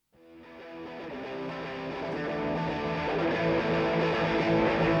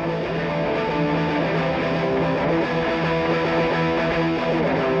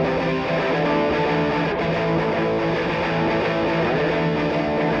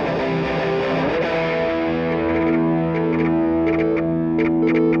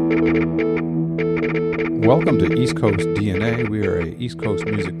Welcome to East Coast DNA. We are a East Coast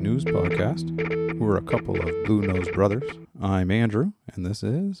music news podcast. We're a couple of blue-nosed brothers. I'm Andrew, and this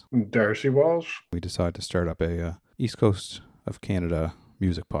is Darcy Walsh. We decided to start up a East Coast of Canada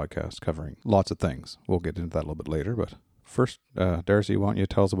music podcast covering lots of things. We'll get into that a little bit later, but first, Darcy, why don't you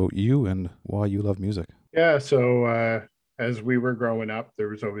tell us about you and why you love music? Yeah, so as we were growing up, there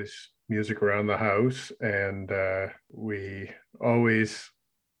was always music around the house, and we always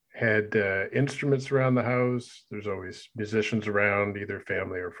had instruments around the house. There's always musicians around, either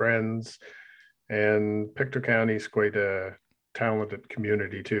family or friends. And Pictou County is quite a talented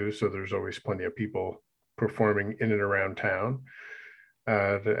community too, so there's always plenty of people performing in and around town.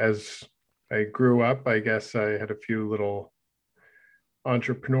 As I grew up, I guess I had a few little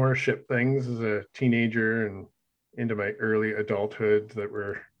entrepreneurship things as a teenager and into my early adulthood that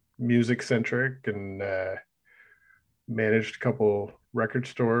were music centric, and managed a couple record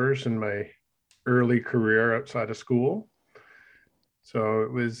stores in my early career outside of school. So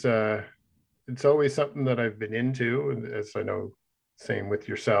it was it's always something that I've been into, as I know, same with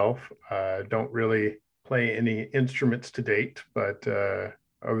yourself. Don't really play any instruments to date, but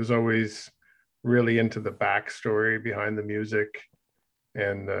I was always really into the backstory behind the music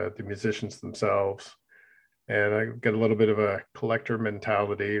and the musicians themselves. And I get a little bit of a collector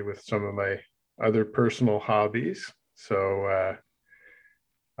mentality with some of my other personal hobbies. So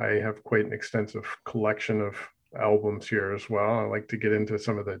I have quite an extensive collection of albums here as well. I like to get into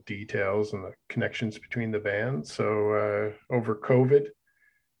some of the details and the connections between the bands. So over COVID,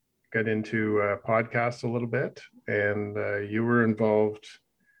 got into podcasts a little bit, and you were involved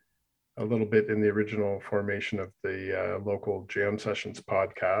a little bit in the original formation of the local Jam Sessions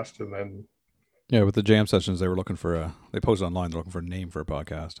podcast. And then with the Jam Sessions, they were looking for they posted online, they're looking for a name for a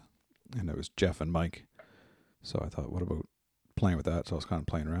podcast, and it was Jeff and Mike. So I thought, what about playing with that? So I was kind of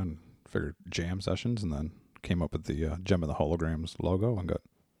playing around and figured Jam Sessions, and then came up with the Gem of the Holograms logo, and got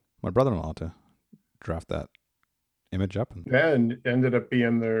my brother-in-law to draft that image up. And ended up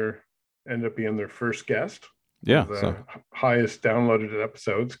being their first guest. Yeah, the highest downloaded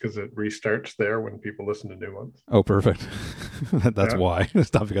episodes, because it restarts there when people listen to new ones. Oh, perfect. That's why.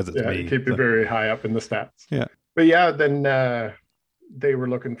 It's not because it's me. Keep it very high up in the stats. Yeah. But then they were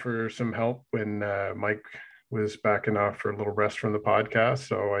looking for some help when Mike was backing off for a little rest from the podcast.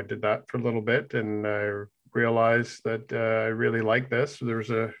 So I did that for a little bit, and I realized that I really like this. There was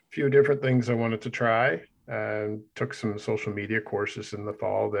a few different things I wanted to try, and took some social media courses in the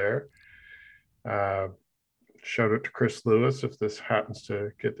fall there. Shout out to Chris Lewis if this happens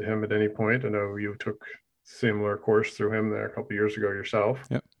to get to him at any point. I know you took similar course through him there a couple of years ago yourself.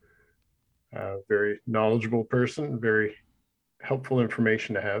 Yep. Very knowledgeable person, very helpful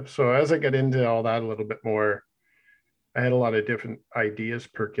information to have. So as I get into all that a little bit more, I had a lot of different ideas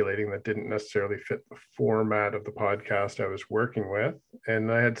percolating that didn't necessarily fit the format of the podcast I was working with.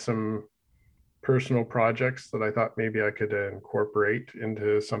 And I had some personal projects that I thought maybe I could incorporate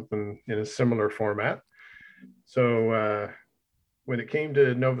into something in a similar format. So when it came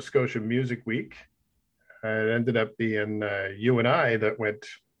to Nova Scotia Music Week, it ended up being you and I that went.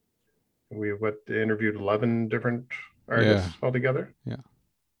 We interviewed 11 different artists altogether. Yeah.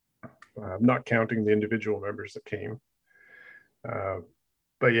 Not counting the individual members that came.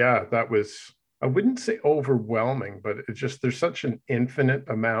 But yeah, that was, I wouldn't say overwhelming, but it's just, there's such an infinite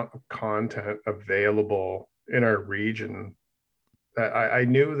amount of content available in our region. I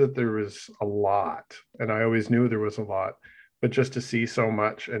knew that there was a lot, and I always knew there was a lot, but just to see so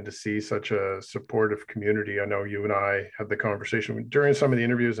much and to see such a supportive community. I know you and I had the conversation during some of the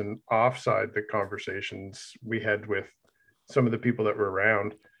interviews, and offside the conversations we had with some of the people that were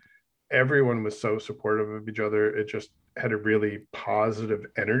around. Everyone was so supportive of each other. It just had a really positive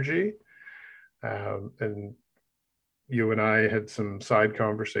energy. And you and I had some side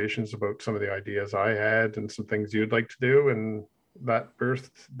conversations about some of the ideas I had and some things you'd like to do, and that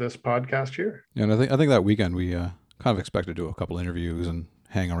birthed this podcast here. Yeah, and I think that weekend we kind of expected to do a couple interviews and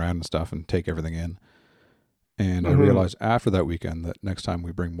hang around and stuff and take everything in. And I realized after that weekend that next time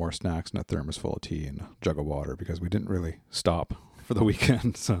we bring more snacks and a thermos full of tea and a jug of water, because we didn't really stop for the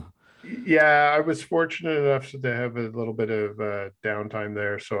weekend. So yeah, I was fortunate enough to have a little bit of downtime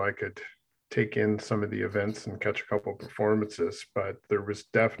there, so I could take in some of the events and catch a couple of performances. But there was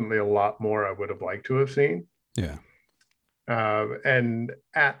definitely a lot more I would have liked to have seen. Yeah. And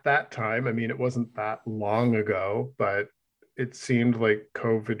at that time, I mean, it wasn't that long ago, but it seemed like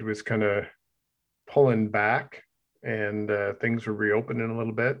COVID was kind of pulling back, and things were reopening a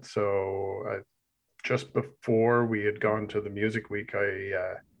little bit. So just before we had gone to the music week,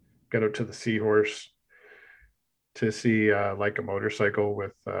 I got out to the Seahorse to see Like a Motorcycle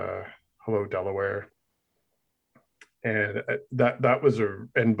with Hello Delaware. and that was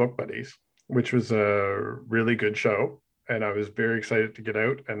and Book Buddies, which was a really good show. And I was very excited to get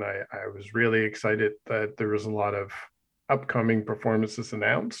out, and I was really excited that there was a lot of upcoming performances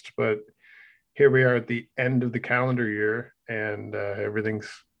announced. But here we are at the end of the calendar year, and everything's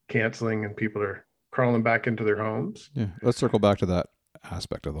canceling, and people are crawling back into their homes. Yeah, let's circle back to that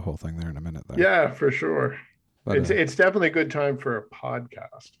aspect of the whole thing there in a minute. There, Yeah, for sure. but It's definitely a good time for a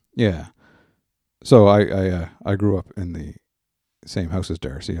podcast. yeah. So I grew up in the same house as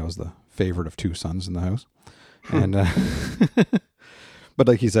Darcy. I was the favorite of two sons in the house, and but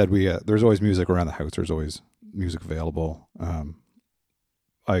like he said, we there's always music around the house. There's always music available.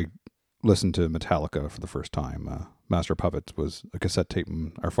 I listened to Metallica for the first time. Master of Puppets was a cassette tape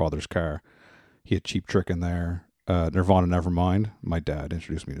in our father's car. He had Cheap Trick in there. Nirvana Nevermind. My dad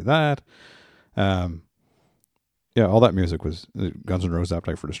introduced me to that. Yeah, all that music was Guns N' Roses,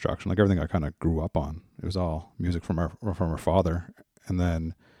 Appetite for Destruction. Like everything I kind of grew up on. It was all music from our father. And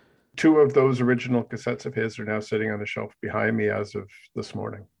then two of those original cassettes of his are now sitting on the shelf behind me as of this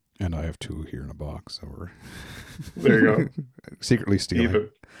morning. And I have two here in a box, so we're there you go. Secretly stealing. Even.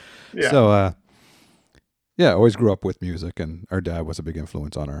 Yeah. So yeah, I always grew up with music, and our dad was a big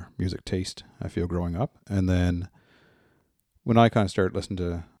influence on our music taste, I feel, growing up. And then when I kind of started listening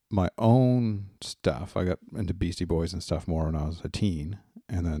to my own stuff, I got into Beastie Boys and stuff more when I was a teen.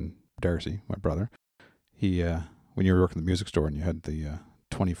 And then Darcy, my brother, he when you were working at the music store and you had the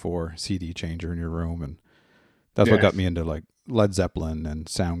 24 CD changer in your room, and that's what got me into like Led Zeppelin and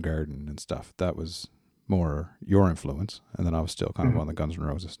Soundgarden and stuff. That was more your influence. And then I was still kind of on the Guns N'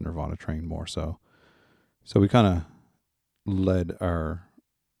 Roses, Nirvana train more so. So we kind of led our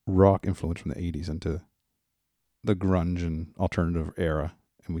rock influence from the 80s into the grunge and alternative era.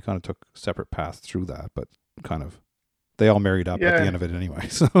 And we kind of took separate paths through that, but kind of they all married up at the end of it anyway.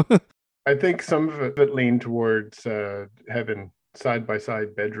 So I think some of it leaned towards having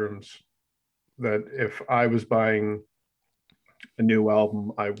side-by-side bedrooms, that if I was buying a new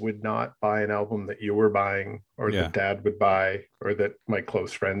album, I would not buy an album that you were buying or that Dad would buy or that my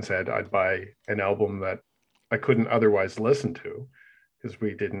close friends had. I'd buy an album that I couldn't otherwise listen to because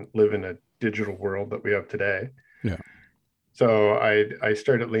we didn't live in a digital world that we have today. Yeah. So I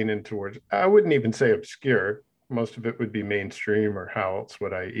started leaning towards, I wouldn't even say obscure. Most of it would be mainstream, or how else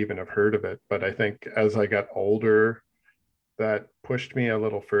would I even have heard of it? But I think as I got older, that pushed me a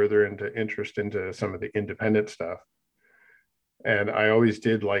little further into interest into some of the independent stuff. And I always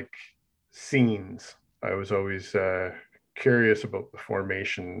did like scenes. I was always curious about the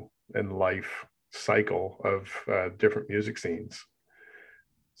formation and life cycle of different music scenes.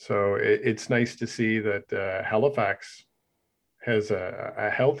 So it's nice to see that Halifax has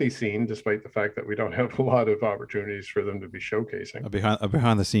a healthy scene, despite the fact that we don't have a lot of opportunities for them to be showcasing. A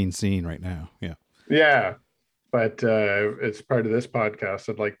behind the scenes scene right now. Yeah. Yeah. But as part of this podcast,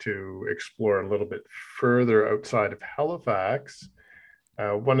 I'd like to explore a little bit further outside of Halifax.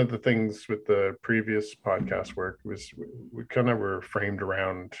 One of the things with the previous podcast work was we kind of were framed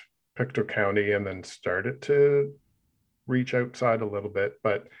around Pictou County and then started to reach outside a little bit.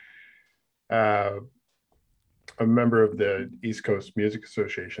 But a member of the East Coast Music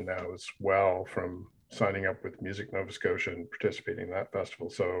Association now as well, from signing up with Music Nova Scotia and participating in that festival.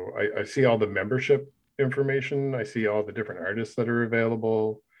 So I see all the membership information. I see all the different artists that are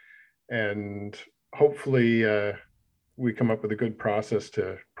available, and hopefully we come up with a good process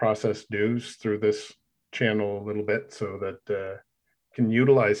to process news through this channel a little bit, so that can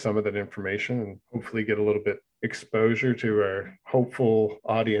utilize some of that information and hopefully get a little bit exposure to our hopeful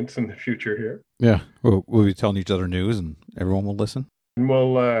audience in the future here. Yeah, we'll be telling each other news, and everyone will listen. And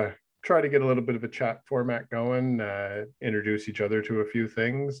we'll try to get a little bit of a chat format going, introduce each other to a few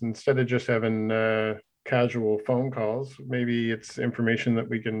things instead of just having casual phone calls. Maybe it's information that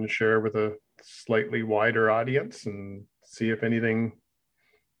we can share with a slightly wider audience and see if anything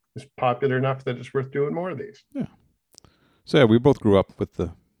is popular enough that it's worth doing more of these. Yeah. So yeah, we both grew up with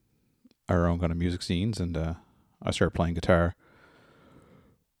our own kind of music scenes, and I started playing guitar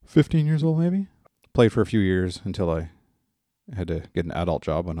 15 years old, maybe. Played for a few years until I had to get an adult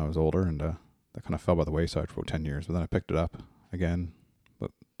job when I was older, and that kind of fell by the wayside for about 10 years. But then I picked it up again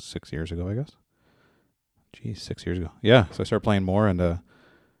about 6 years ago, I guess. 6 years ago. Yeah, so I started playing more and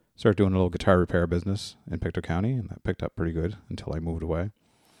started doing a little guitar repair business in Pictou County, and that picked up pretty good until I moved away.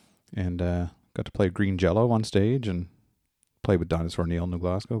 And got to play Green Jello on stage and played with Dinosaur Neil in New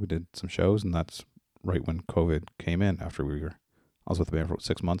Glasgow. We did some shows, and that's right when COVID came in. I was with the band for about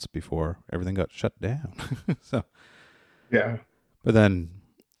 6 months before everything got shut down. So yeah. But then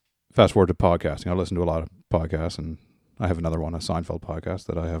fast forward to podcasting. I listen to a lot of podcasts, and I have another one, a Seinfeld podcast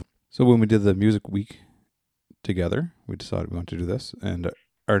that I have. So when we did the Music Week together. We decided we wanted to do this, and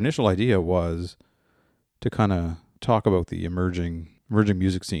our initial idea was to kind of talk about the emerging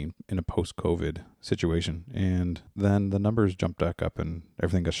music scene in a post-COVID situation. And then the numbers jumped back up, and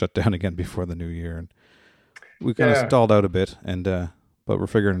everything got shut down again before the new year, and we kind of stalled out a bit. And but we're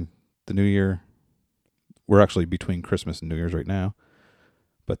figuring the new year. We're actually between Christmas and New Year's right now,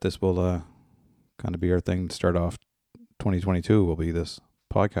 but this will kind of be our thing to start off 2022. Will be this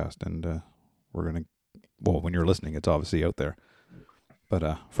podcast, and we're gonna. Well, when you're listening, it's obviously out there.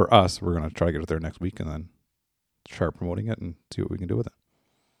 But for us, we're going to try to get it there next week and then start promoting it and see what we can do with it.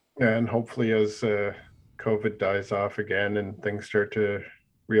 Yeah, and hopefully as COVID dies off again and things start to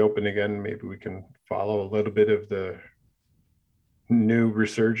reopen again, maybe we can follow a little bit of the new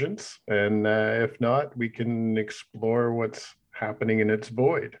resurgence. And if not, we can explore what's happening in its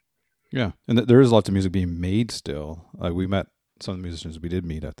void. Yeah, and there is lots of music being made still. We met some of the musicians we did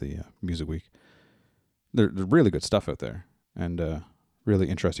meet at the Music Week. There's really good stuff out there, and really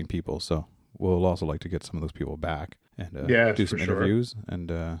interesting people. So we'll also like to get some of those people back and do some interviews. Sure.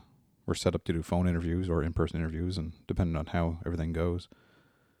 And we're set up to do phone interviews or in-person interviews, and depending on how everything goes.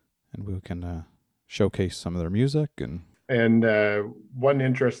 And we can showcase some of their music. And one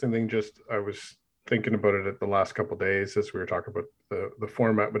interesting thing, I was thinking about it at the last couple of days as we were talking about the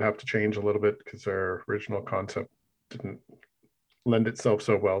format would have to change a little bit because our original concept didn't lend itself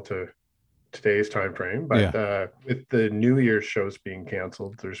so well to today's time frame. But with the New Year's shows being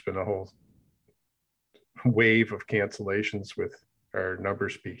canceled, there's been a whole wave of cancellations with our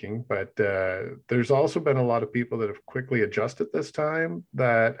numbers speaking. But there's also been a lot of people that have quickly adjusted this time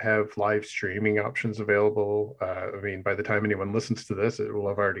that have live streaming options available. I mean, by the time anyone listens to this, it will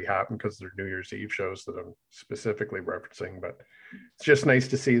have already happened because they're New Year's Eve shows that I'm specifically referencing. But it's just nice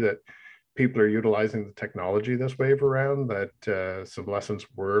to see that people are utilizing the technology this wave around, that some lessons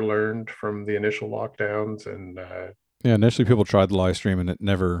were learned from the initial lockdowns. And initially people tried the live stream and it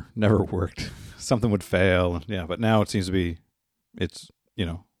never worked. Something would fail. But now it seems to be, it's,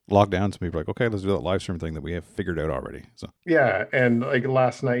 locked down. So people are like, okay, let's do that live stream thing that we have figured out already. So yeah. And like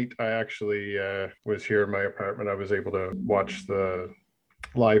last night, I actually was here in my apartment. I was able to watch the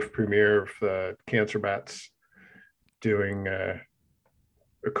live premiere of the Cancer Bats doing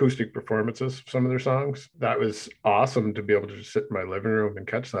acoustic performances of some of their songs. That was awesome to be able to just sit in my living room and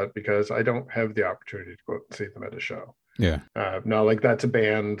catch that, because I don't have the opportunity to go out and see them at a show. Now, like, that's a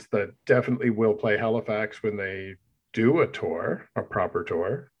band that definitely will play Halifax when they do a proper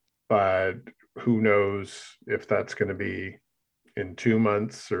tour, but who knows if that's going to be in 2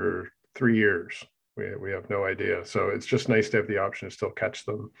 months or 3 years. We have no idea. So it's just nice to have the option to still catch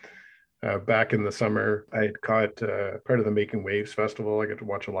them. Back in the summer, I had caught part of the Making Waves Festival. I got to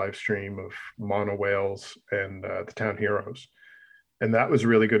watch a live stream of Mono Whales and the Town Heroes. And that was a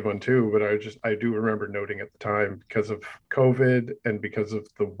really good one too. But I do remember noting at the time, because of COVID and because of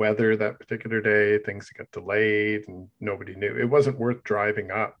the weather that particular day, things got delayed and nobody knew. It wasn't worth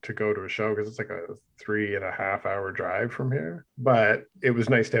driving up to go to a show because it's like a 3.5 hour drive from here. But it was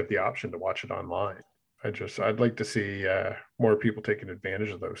nice to have the option to watch it online. I'd like to see more people taking advantage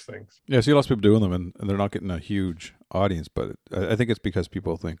of those things. Yeah, I see lots of people doing them, and they're not getting a huge audience, but I think it's because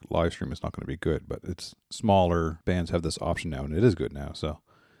people think live stream is not going to be good, but it's smaller bands have this option now, and it is good now, so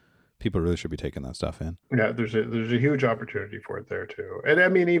people really should be taking that stuff in. Yeah, there's a huge opportunity for it there too. And I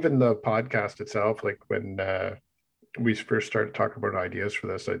mean, even the podcast itself, like when we first started talking about ideas for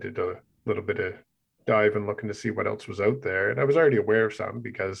this, I did a little bit of dive and looking to see what else was out there. And I was already aware of some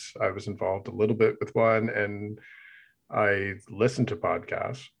because I was involved a little bit with one and I listened to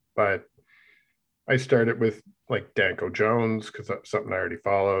podcasts, but I started with like Danko Jones because that's something I already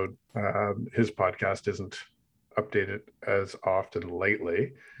followed. His podcast isn't updated as often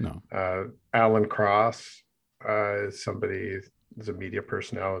lately. No. Alan Cross is somebody, is a media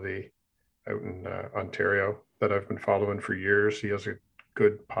personality out in Ontario that I've been following for years. He has a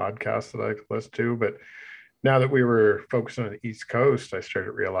good podcast that I could listen to, but now that we were focusing on the East Coast, I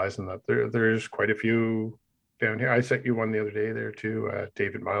started realizing that there's quite a few down here. I sent you one the other day there too.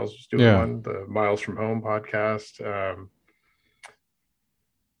 David Miles was doing one, the Miles from Home podcast.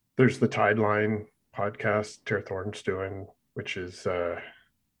 There's the Tideline podcast Tara Thornton's doing, which is a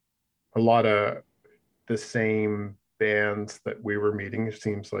lot of the same bands that we were meeting. It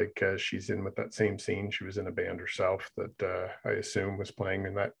seems like she's in with that same scene. She was in a band herself that I assume was playing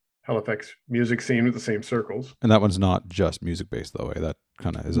in that Halifax music scene with the same circles. And that one's not just music based though, that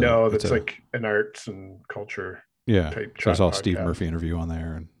kind of is. No, that's like an arts and culture type. So I saw a Steve Murphy interview on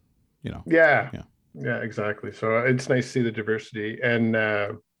there, and Yeah, exactly. So it's nice to see the diversity.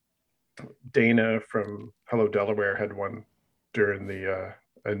 And Dana from Hello Delaware had one during the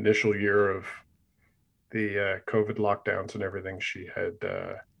initial year of the COVID lockdowns and everything, she had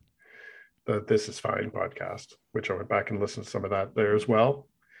the This Is Fine podcast, which I went back and listened to some of that there as well.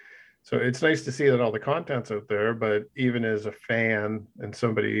 So it's nice to see that all the content's out there, but even as a fan and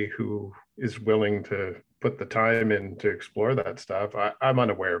somebody who is willing to put the time in to explore that stuff, I'm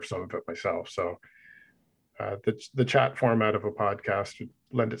unaware of some of it myself. So the chat format of a podcast would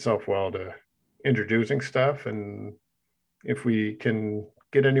lend itself well to introducing stuff. And if we can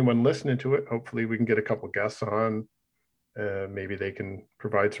get anyone listening to it, hopefully we can get a couple guests on. Maybe they can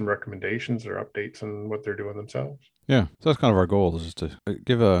provide some recommendations or updates on what they're doing themselves. Yeah, so that's kind of our goal, is just to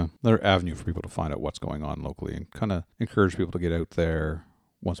give another avenue for people to find out what's going on locally and kind of encourage people to get out there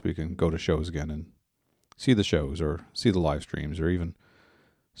once we can go to shows again and see the shows or see the live streams or even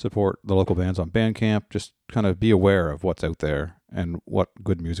support the local bands on Bandcamp. Just kind of be aware of what's out there and what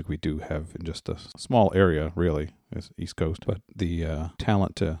good music we do have in just a small area, really, as East Coast. But the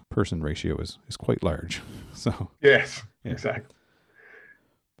talent to person ratio is quite large. So yes, yeah. Exactly.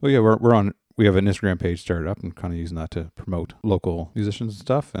 Well, yeah, we have an Instagram page started up and kind of using that to promote local musicians and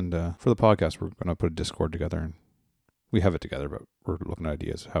stuff. And for the podcast, we're going to put a Discord together, and we have it together, but we're looking at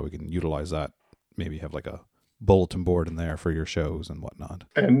ideas how we can utilize that. Maybe have like a bulletin board in there for your shows and whatnot.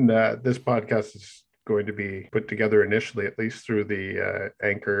 And this podcast is going to be put together initially, at least through the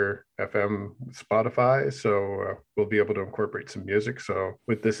Anchor FM Spotify. So we'll be able to incorporate some music. So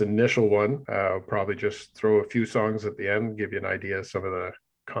with this initial one, I'll probably just throw a few songs at the end, give you an idea of some of the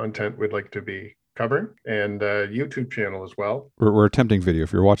content we'd like to be covering, and YouTube channel as well. We're attempting video.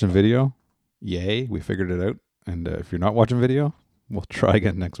 If you're watching video, yay, we figured it out. And if you're not watching video, we'll try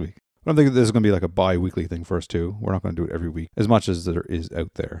again next week. I don't think this is going to be like a bi-weekly thing for us too. We're not going to do it every week as much as there is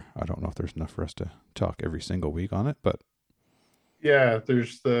out there. I don't know if there's enough for us to talk every single week on it, but yeah,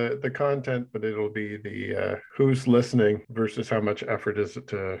 there's the content, but it'll be the who's listening versus how much effort is it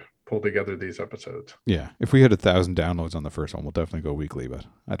to pull together these episodes. Yeah, if we had 1,000 downloads on the first one, we'll definitely go weekly, but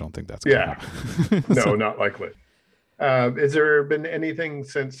I don't think that's going to happen. No, not likely. Has there been anything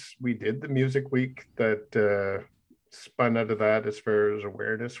since we did the music week that spun out of that as far as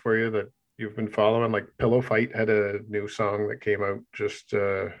awareness for you that you've been following? Like Pillow Fight had a new song that came out just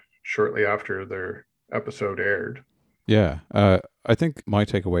shortly after their episode aired. Yeah, I think my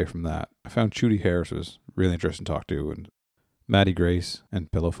takeaway from that, I found Chudy Harris was really interesting to talk to, and Maddie Grace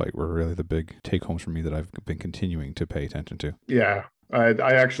and Pillow Fight were really the big take homes for me that I've been continuing to pay attention to. Yeah, I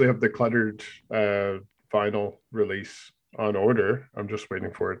actually have the Cluttered vinyl release on order. I'm just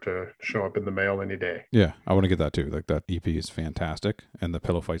waiting for it to show up in the mail any day. Yeah, I want to get that too. Like, that EP is fantastic, and the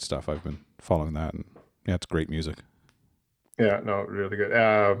Pillow Fight stuff, I've been following that, and yeah, it's great music. Yeah, no, really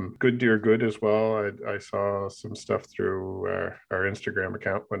good. Good Dear Good as well. I saw some stuff through our Instagram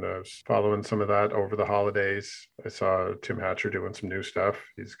account when I was following some of that over the holidays. I saw Tim Hatcher doing some new stuff.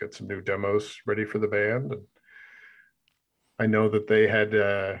 He's got some new demos ready for the band. And I know that they had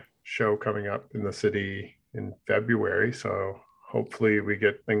a show coming up in the city in February. So hopefully we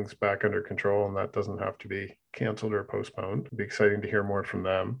get things back under control and that doesn't have to be canceled or postponed. It'd be exciting to hear more from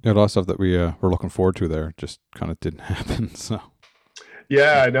them. Yeah, a lot of stuff that we were looking forward to there just kind of didn't happen. So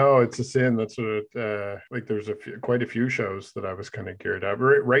yeah, I know it's a sin. That's what like there's quite a few shows that I was kind of geared up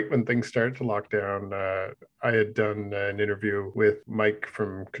right when things started to lock down. I had done an interview with Mike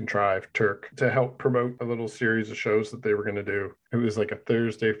from Contrive Turk to help promote a little series of shows that they were going to do. It was like a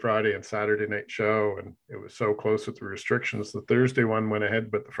Thursday, Friday, and Saturday night show, and it was so close with the restrictions. The Thursday one went ahead,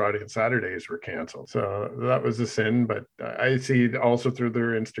 but the Friday and Saturdays were canceled. So that was a sin. But I see also through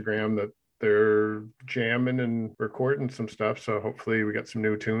their Instagram that they're jamming and recording some stuff. So hopefully we got some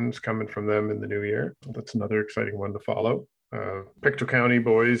new tunes coming from them in the new year. That's another exciting one to follow. Pictou County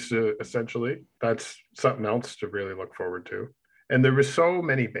boys, essentially. That's something else to really look forward to. And there were so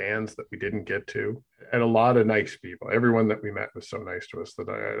many bands that we didn't get to, and a lot of nice people. Everyone that we met was so nice to us that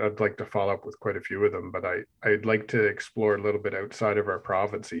I'd like to follow up with quite a few of them. But I'd like to explore a little bit outside of our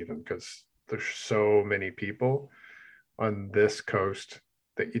province even, because there's so many people on this coast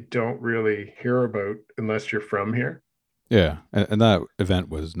that you don't really hear about unless you're from here. Yeah, and that event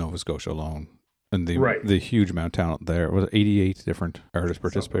was Nova Scotia alone, and the huge amount of talent there. Was 88 different artists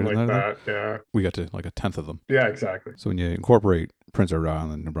participated Something in that? Yeah, we got to like a tenth of them. Yeah, exactly. So when you incorporate Prince Edward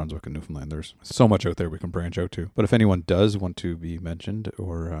Island, New Brunswick, and Newfoundland, there's so much out there we can branch out to. But if anyone does want to be mentioned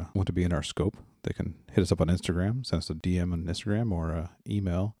or want to be in our scope, they can hit us up on Instagram, send us a DM on Instagram, or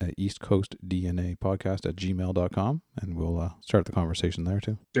email at eastcoastdnapodcast@gmail.com, and we'll start the conversation there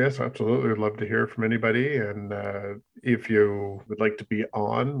too. Yes, absolutely. I'd love to hear from anybody. And if you would like to be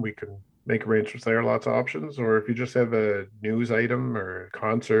on, we can make arrangements there, lots of options. Or if you just have a news item or a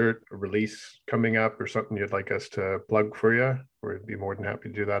concert, a release coming up or something you'd like us to plug for you, we'd be more than happy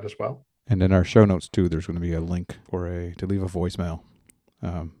to do that as well. And in our show notes too, there's going to be a link to leave a voicemail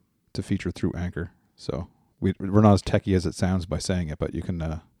to feature through Anchor. So we're not as techie as it sounds by saying it, but you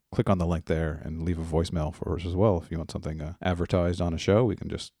can click on the link there and leave a voicemail for us as well. If you want something advertised on a show, we can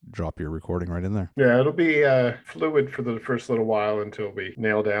just drop your recording right in there. Yeah, it'll be fluid for the first little while until we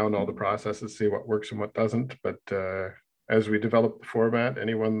nail down all the processes, see what works and what doesn't. But as we develop the format,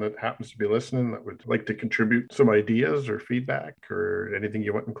 anyone that happens to be listening that would like to contribute some ideas or feedback or anything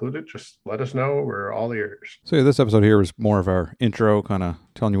you want included, just let us know. We're all ears. So yeah, this episode here was more of our intro, kind of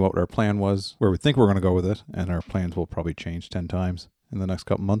telling you what our plan was, where we think we're going to go with it, and our plans will probably change 10 times in the next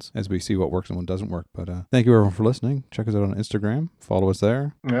couple months as we see what works and what doesn't work. But thank you everyone for listening. Check us out on Instagram. Follow us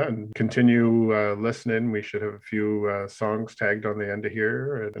there. Yeah, and continue listening. We should have a few songs tagged on the end of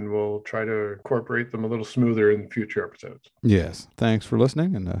here, and we'll try to incorporate them a little smoother in future episodes. Yes. Thanks for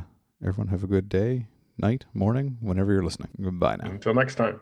listening, and everyone have a good day, night, morning, whenever you're listening. Goodbye now. Until next time.